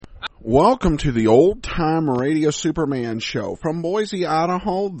Welcome to the Old Time Radio Superman Show. From Boise,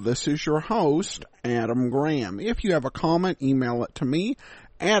 Idaho, this is your host, Adam Graham. If you have a comment, email it to me,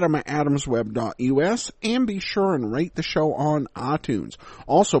 adam@adamsweb.us, and be sure and rate the show on iTunes.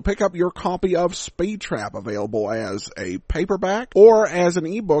 Also, pick up your copy of Speed Trap, available as a paperback or as an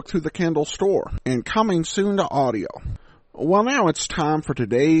ebook through the Kindle store, and coming soon to audio. Well, now it's time for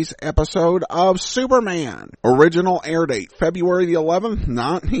today's episode of Superman. Original air date, February the 11th,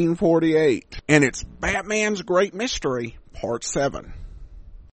 1948. And it's Batman's Great Mystery, Part 7.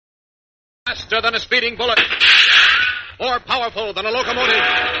 Faster than a speeding bullet. More powerful than a locomotive.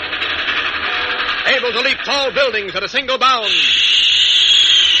 Able to leap tall buildings at a single bound.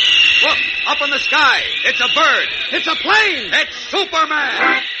 Look, up in the sky. It's a bird. It's a plane. It's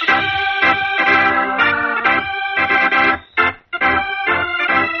Superman.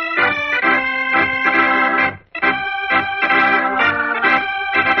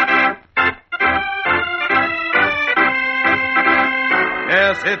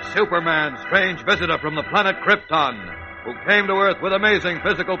 Yes, it's Superman, strange visitor from the planet Krypton, who came to Earth with amazing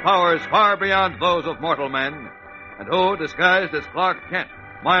physical powers far beyond those of mortal men, and who, disguised as Clark Kent,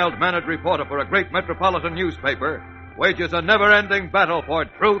 mild-mannered reporter for a great metropolitan newspaper, wages a never-ending battle for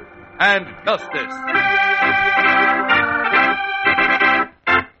truth and justice.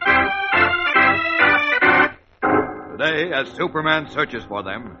 Today, as Superman searches for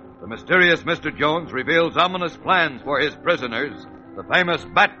them, the mysterious Mr. Jones reveals ominous plans for his prisoners, the famous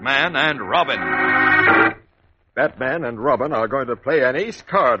Batman and Robin. Batman and Robin are going to play an ace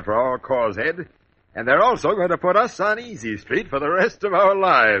card for our cause, Ed. And they're also going to put us on Easy Street for the rest of our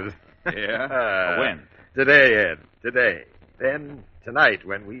lives. Yeah? When? Today, Ed. Today. Then, tonight,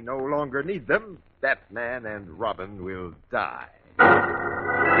 when we no longer need them, Batman and Robin will die.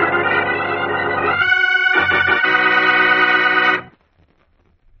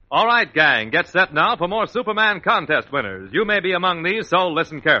 All right, gang, get set now for more Superman contest winners. You may be among these, so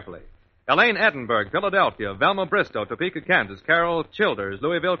listen carefully. Elaine Edinburgh, Philadelphia. Velma Bristow, Topeka, Kansas. Carol Childers,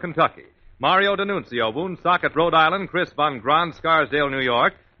 Louisville, Kentucky. Mario D'Annunzio, Woonsocket, Rhode Island. Chris Von Grant, Scarsdale, New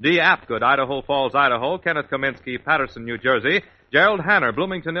York. Dee Apgood, Idaho Falls, Idaho. Kenneth Kaminsky, Patterson, New Jersey. Gerald Hanner,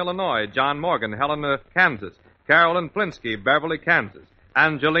 Bloomington, Illinois. John Morgan, Helena, Kansas. Carolyn Flinsky, Beverly, Kansas.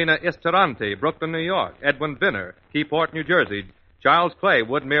 Angelina Istaranti, Brooklyn, New York. Edwin Binner, Keyport, New Jersey. Charles Clay,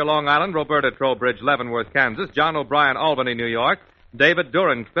 Woodmere, Long Island. Roberta Trowbridge, Leavenworth, Kansas. John O'Brien, Albany, New York. David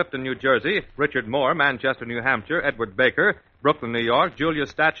Duran, Clifton, New Jersey. Richard Moore, Manchester, New Hampshire. Edward Baker, Brooklyn, New York. Julia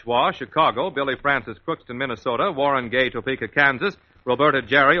Stachwa, Chicago. Billy Francis, Crookston, Minnesota. Warren Gay, Topeka, Kansas. Roberta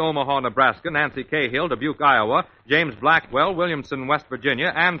Jerry, Omaha, Nebraska. Nancy Cahill, Dubuque, Iowa. James Blackwell, Williamson, West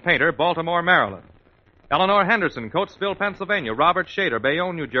Virginia. Ann Painter, Baltimore, Maryland. Eleanor Henderson, Coatesville, Pennsylvania. Robert Shader,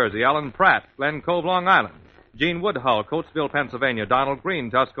 Bayonne, New Jersey. Alan Pratt, Glen Cove, Long Island. Gene Woodhull, Coatesville, Pennsylvania. Donald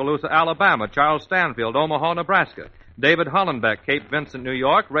Green, Tuscaloosa, Alabama. Charles Stanfield, Omaha, Nebraska. David Hollenbeck, Cape Vincent, New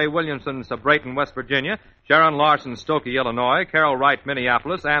York. Ray Williamson, Brayton, West Virginia. Sharon Larson, Stokey, Illinois. Carol Wright,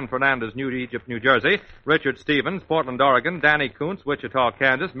 Minneapolis. Ann Fernandez, New Egypt, New Jersey. Richard Stevens, Portland, Oregon. Danny Kuntz, Wichita,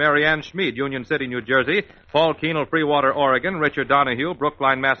 Kansas. Mary Ann Schmid, Union City, New Jersey. Paul Keenel, Freewater, Oregon. Richard Donahue,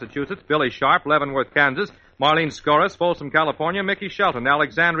 Brookline, Massachusetts. Billy Sharp, Leavenworth, Kansas. Marlene Scoris, Folsom, California. Mickey Shelton,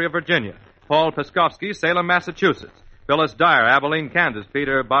 Alexandria, Virginia. Paul Piskovsky, Salem, Massachusetts. Phyllis Dyer, Abilene, Kansas.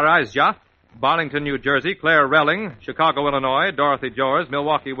 Peter Barazja, Barlington, New Jersey. Claire Relling, Chicago, Illinois. Dorothy Jors,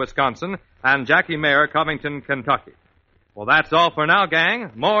 Milwaukee, Wisconsin. And Jackie Mayer, Covington, Kentucky. Well, that's all for now,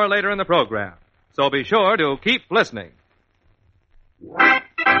 gang. More later in the program. So be sure to keep listening.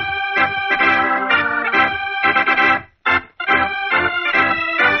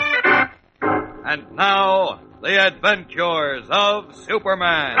 And now, the adventures of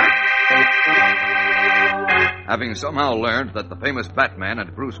Superman. Having somehow learned that the famous Batman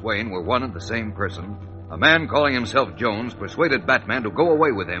and Bruce Wayne were one and the same person, a man calling himself Jones persuaded Batman to go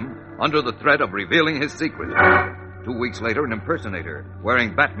away with him under the threat of revealing his secret. 2 weeks later, an impersonator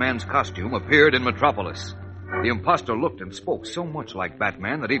wearing Batman's costume appeared in Metropolis. The imposter looked and spoke so much like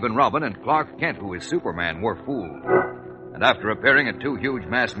Batman that even Robin and Clark Kent, who is Superman, were fooled. And after appearing at 2 huge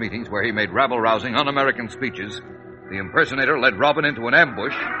mass meetings where he made rabble-rousing, un-American speeches, the impersonator led Robin into an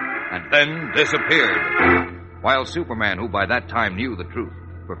ambush and then disappeared. While Superman, who by that time knew the truth,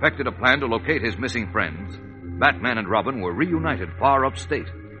 perfected a plan to locate his missing friends, Batman and Robin were reunited far upstate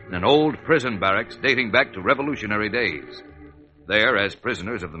in an old prison barracks dating back to Revolutionary days. There, as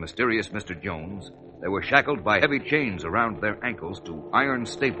prisoners of the mysterious Mr. Jones, they were shackled by heavy chains around their ankles to iron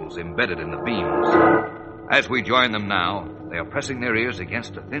staples embedded in the beams. As we join them now, they are pressing their ears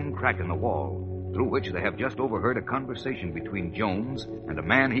against a thin crack in the wall, through which they have just overheard a conversation between Jones and a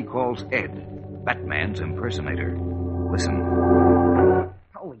man he calls Ed, Batman's impersonator. Listen.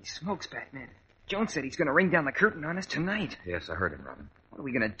 Holy smokes, Batman. Jones said he's going to ring down the curtain on us tonight. Yes, I heard him, Robin. What are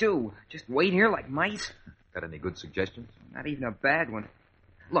we going to do? Just wait here like mice? Got any good suggestions? Not even a bad one.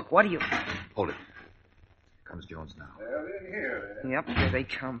 Look, what do you... Hold it. Here comes Jones now. They're in here, then. Yep, here they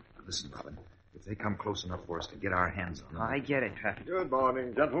come. Listen, Robin. If they come close enough for us to get our hands on them... I get it. Good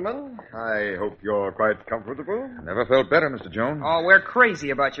morning, gentlemen. I hope you're quite comfortable. Never felt better, Mr. Jones. Oh, we're crazy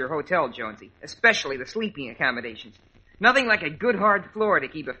about your hotel, Jonesy. Especially the sleeping accommodations. Nothing like a good hard floor to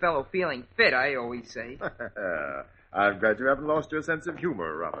keep a fellow feeling fit, I always say. I'm glad you haven't lost your sense of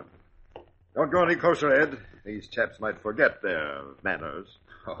humor, Robin. Don't go any closer, Ed. These chaps might forget their manners.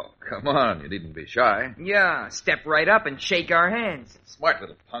 Oh, come on. You needn't be shy. Yeah, step right up and shake our hands. Smart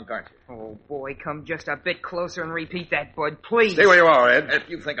little punk, aren't you? Oh, boy, come just a bit closer and repeat that, bud, please. Stay where you are, Ed. If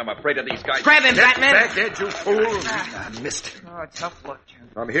you think I'm afraid of these guys... Grab him, Get Batman! back, Ed, you fool. I missed. Oh, tough luck,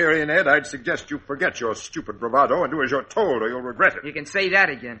 Jones. From here in, Ed, I'd suggest you forget your stupid bravado and do as you're told, or you'll regret it. You can say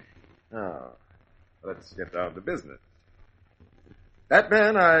that again. Now, let's get down to business.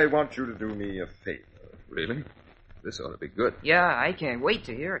 Batman, I want you to do me a favor. Really? This ought to be good. Yeah, I can't wait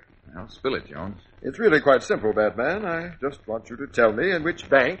to hear it. Well, spill it, Jones. It's really quite simple, Batman. I just want you to tell me in which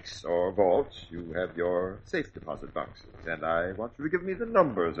banks or vaults you have your safe deposit boxes, and I want you to give me the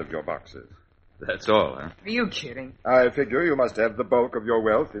numbers of your boxes. That's all, huh? Are you kidding? I figure you must have the bulk of your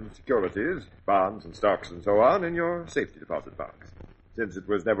wealth in securities, bonds and stocks and so on, in your safety deposit box. Since it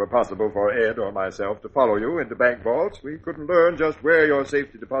was never possible for Ed or myself to follow you into bank vaults, we couldn't learn just where your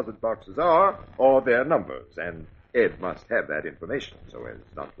safety deposit boxes are or their numbers, and Ed must have that information so as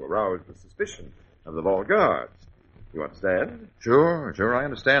not to arouse the suspicion of the vault guards. You understand? Sure, I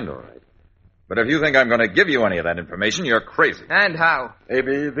understand all right. But if you think I'm going to give you any of that information, you're crazy. And how?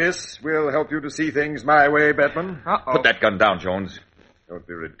 Maybe this will help you to see things my way, Batman. Uh-oh. Put that gun down, Jones. Don't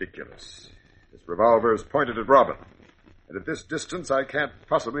be ridiculous. This revolver is pointed at Robin, and at this distance I can't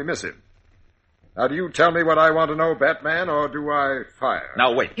possibly miss him. Now, do you tell me what I want to know, Batman, or do I fire?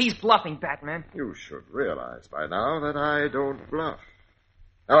 Now, wait. He's bluffing, Batman. You should realize by now that I don't bluff.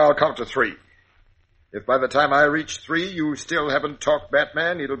 Now, I'll count to 3. If by the time I reach 3 you still haven't talked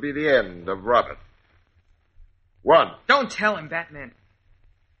Batman, it'll be the end of Robin. 1. Don't tell him, Batman.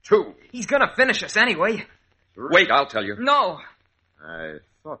 2. He's gonna finish us anyway. 3. Wait, I'll tell you. No. I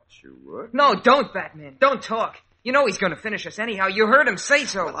thought you would. No, don't, Batman. Don't talk. You know he's gonna finish us anyhow. You heard him say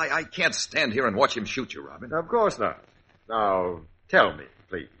so. Well, I can't stand here and watch him shoot you, Robin. Of course not. Now, tell me,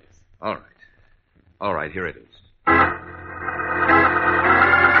 please. All right. All right, here it is.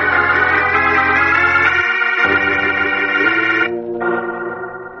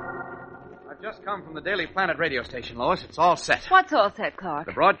 Just come from the Daily Planet radio station, Lois. It's all set. What's all set, Clark?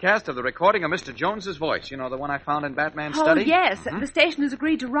 The broadcast of the recording of Mr. Jones's voice. You know, the one I found in Batman's Oh, study? yes. The station has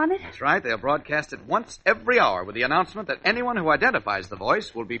agreed to run it? That's right. They'll broadcast it once every hour with the announcement that anyone who identifies the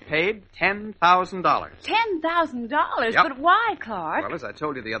voice will be paid $10,000. $10,000? Yep. But why, Clark? Well, as I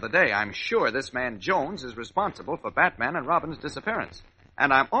told you the other day, I'm sure this man Jones is responsible for Batman and Robin's disappearance.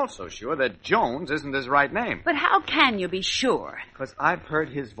 And I'm also sure that Jones isn't his right name. But how can you be sure? Because I've heard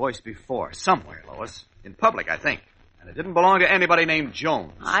his voice before, somewhere, Lois. In public, I think. And it didn't belong to anybody named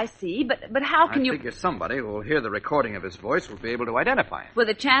Jones. I see, but how can I figure somebody who will hear the recording of his voice will be able to identify him. With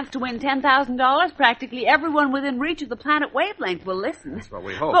a chance to win $10,000, practically everyone within reach of the planet wavelength will listen. That's what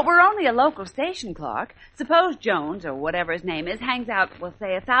we hope. But we're only a local station, Clark. Suppose Jones, or whatever his name is, hangs out, we'll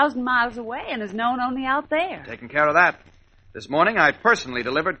say, 1,000 miles away and is known only out there. Taking care of that. This morning, I personally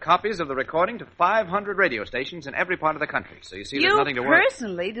delivered copies of the recording to 500 radio stations in every part of the country. So you see, there's nothing to worry. You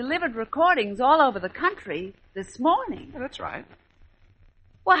personally delivered recordings all over the country this morning. Yeah, that's right.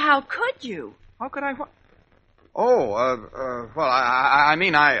 Well, how could you? How could I... well, I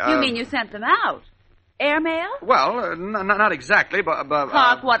mean, I... You mean you sent them out? Airmail? Well, not exactly, but...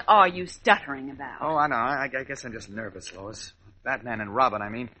 Clark, what are you stuttering about? Oh, I know. I guess I'm just nervous, Lois. Batman and Robin, I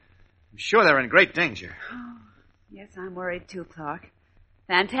mean. I'm sure they're in great danger. Oh, yes, I'm worried too, Clark.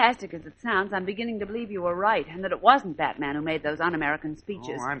 Fantastic as it sounds, I'm beginning to believe you were right, and that it wasn't Batman who made those un-American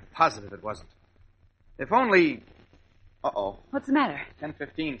speeches. Oh, I'm positive it wasn't. If only... Uh-oh. What's the matter?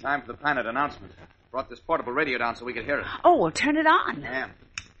 10:15, time for the Planet announcement. Brought this portable radio down so we could hear it. Oh, well, turn it on. Yeah.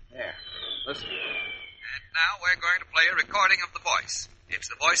 There. Listen. And now we're going to play a recording of the voice. It's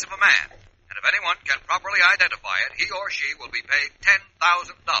the voice of a man. And if anyone can properly identify it, he or she will be paid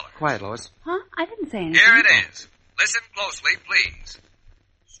 $10,000. Quiet, Lois. Huh? I didn't say anything. Here it is. Listen closely, please.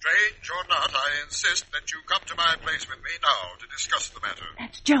 Strange or not, I insist that you come to my place with me now to discuss the matter.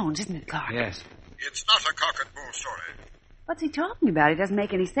 That's Jones, isn't it, Clark? Yes. It's not a cock and bull story. What's he talking about? It doesn't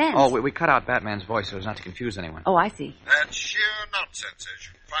make any sense. Oh, we cut out Batman's voice so as not to confuse anyone. Oh, I see. That's sheer nonsense, as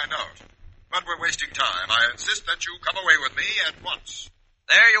you can find out. But we're wasting time. I insist that you come away with me at once.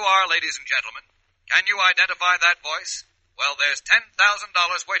 There you are, ladies and gentlemen. Can you identify that voice? Well, there's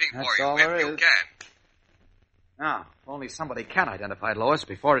 $10,000 waiting for you if you can. Now, if only somebody can identify Lois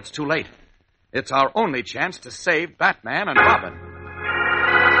before it's too late. It's our only chance to save Batman and Robin.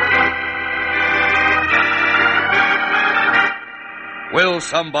 Will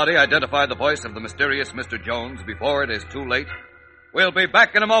somebody identify the voice of the mysterious Mr. Jones before it is too late? We'll be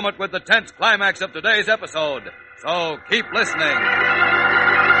back in a moment with the tense climax of today's episode. So keep listening.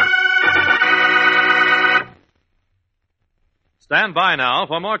 Stand by now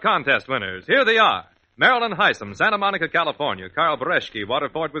for more contest winners. Here they are. Marilyn Heisem, Santa Monica, California. Carl Bereshke,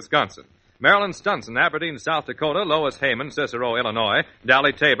 Waterford, Wisconsin. Marilyn Stunson, Aberdeen, South Dakota. Lois Heyman, Cicero, Illinois.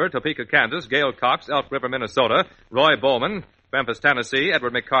 Dally Tabor, Topeka, Kansas. Gail Cox, Elk River, Minnesota. Roy Bowman, Memphis, Tennessee.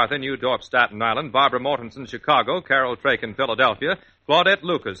 Edward McCarthy, New Dorp, Staten Island. Barbara Mortensen, Chicago. Carol Trakin, Philadelphia. Claudette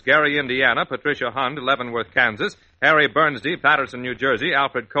Lucas, Gary, Indiana. Patricia Hund, Leavenworth, Kansas. Harry Bernsdy, Patterson, New Jersey.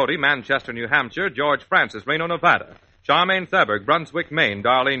 Alfred Cody, Manchester, New Hampshire. George Francis, Reno, Nevada. Charmaine Theberg, Brunswick, Maine.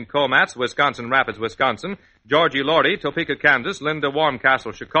 Darlene Comatz, Wisconsin Rapids, Wisconsin. Georgie Lordy, Topeka, Kansas. Linda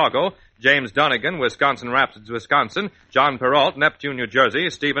Warmcastle, Chicago. James Dunnigan, Wisconsin Rapids, Wisconsin. John Perrault, Neptune, New Jersey.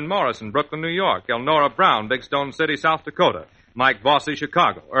 Stephen Morrison, Brooklyn, New York. Elnora Brown, Big Stone City, South Dakota. Mike Vossi,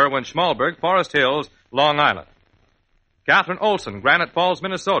 Chicago. Erwin Schmalberg, Forest Hills, Long Island. Catherine Olson, Granite Falls,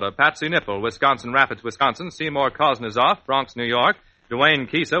 Minnesota. Patsy Nipple, Wisconsin Rapids, Wisconsin. Seymour Kosnizoff, Bronx, New York. Dwayne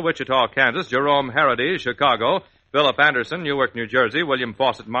Kisa, Wichita, Kansas. Jerome Herody, Chicago. Philip Anderson, Newark, New Jersey. William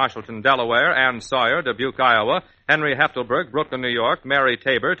Fawcett, Marshallton, Delaware. Ann Sawyer, Dubuque, Iowa. Henry Heftelberg, Brooklyn, New York. Mary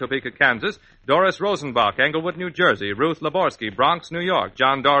Tabor, Topeka, Kansas. Doris Rosenbach, Englewood, New Jersey. Ruth Laborsky, Bronx, New York.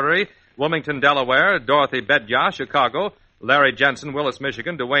 John Daugherty, Wilmington, Delaware. Dorothy Bedya, Chicago. Larry Jensen, Willis,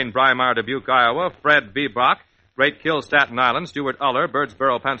 Michigan. Dwayne Breimeyer, Dubuque, Iowa. Fred V. Brock, Great Kill, Staten Island. Stuart Uller,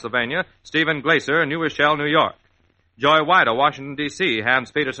 Birdsboro, Pennsylvania. Stephen Glaser, New Rochelle, New York. Joy Wida, Washington, D.C., Hans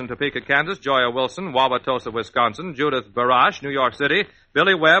Peterson, Topeka, Kansas, Joya Wilson, Wauwatosa, Wisconsin, Judith Barash, New York City,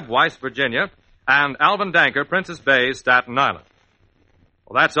 Billy Webb, Weiss, Virginia, and Alvin Danker, Princess Bay, Staten Island.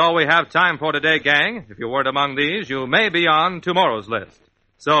 Well, that's all we have time for today, gang. If you weren't among these, you may be on tomorrow's list.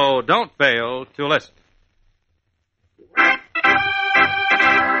 So don't fail to listen.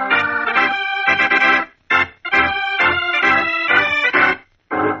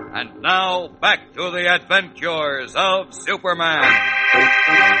 And now, back to the adventures of Superman.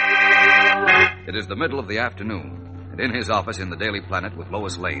 It is the middle of the afternoon, and in his office in the Daily Planet with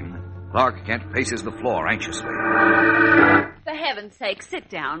Lois Lane, Clark Kent paces the floor anxiously. For heaven's sake, sit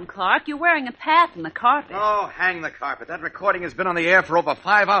down, Clark. You're wearing a path in the carpet. Oh, hang the carpet. That recording has been on the air for over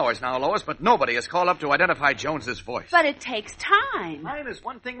 5 hours now, Lois, but nobody has called up to identify Jones's voice. But it takes time. Time is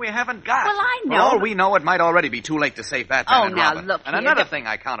one thing we haven't got. Well, I know. For all we know, it might already be too late to save Batman and now Robin. look And here. another thing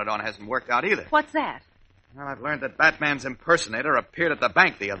I counted on hasn't worked out either. What's that? Well, I've learned that Batman's impersonator appeared at the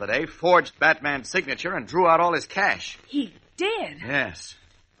bank the other day, forged Batman's signature, and drew out all his cash. He did? Yes.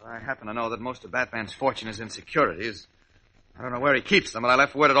 Well, I happen to know that most of Batman's fortune is in securities. I don't know where he keeps them, but I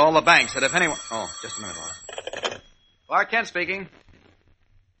left word at all the banks that if anyone... Oh, just a minute, Laura. Clark Kent speaking.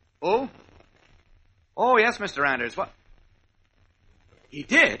 Who? Oh, yes, Mr. Anders. What? He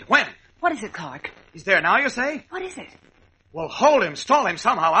did? When? What is it, Clark? He's there now, you say? What is it? Well, hold him, stall him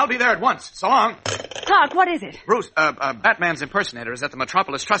somehow. I'll be there at once. So long. Clark, what is it? Bruce, Batman's impersonator is at the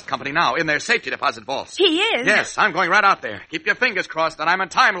Metropolis Trust Company now, in their safety deposit vaults. He is? Yes, I'm going right out there. Keep your fingers crossed that I'm in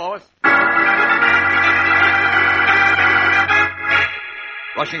time, Lois.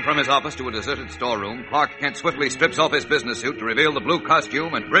 Rushing from his office to a deserted storeroom, Clark Kent swiftly strips off his business suit to reveal the blue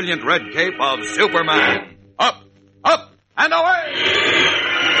costume and brilliant red cape of Superman. Up, up, and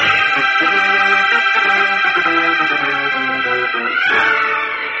away!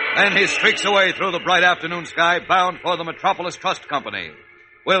 Then he streaks away through the bright afternoon sky, bound for the Metropolis Trust Company.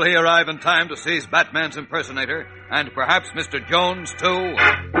 Will he arrive in time to seize Batman's impersonator, and perhaps Mr. Jones, too?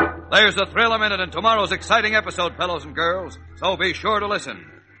 There's a thrill a minute in tomorrow's exciting episode, fellows and girls, so be sure to listen.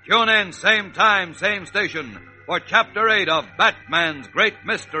 Tune in, same time, same station, for Chapter 8 of Batman's Great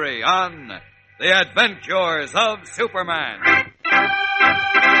Mystery on The Adventures of Superman.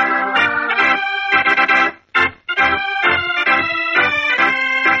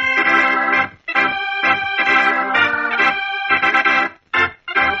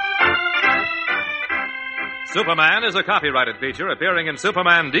 Superman is a copyrighted feature appearing in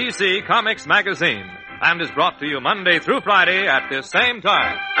Superman DC Comics magazine and is brought to you Monday through Friday at this same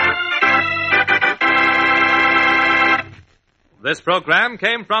time. This program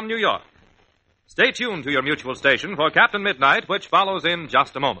came from New York. Stay tuned to your mutual station for Captain Midnight, which follows in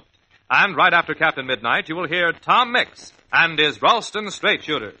just a moment. And right after Captain Midnight, you will hear Tom Mix and his Ralston Straight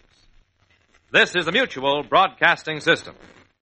Shooters. This is the Mutual Broadcasting System.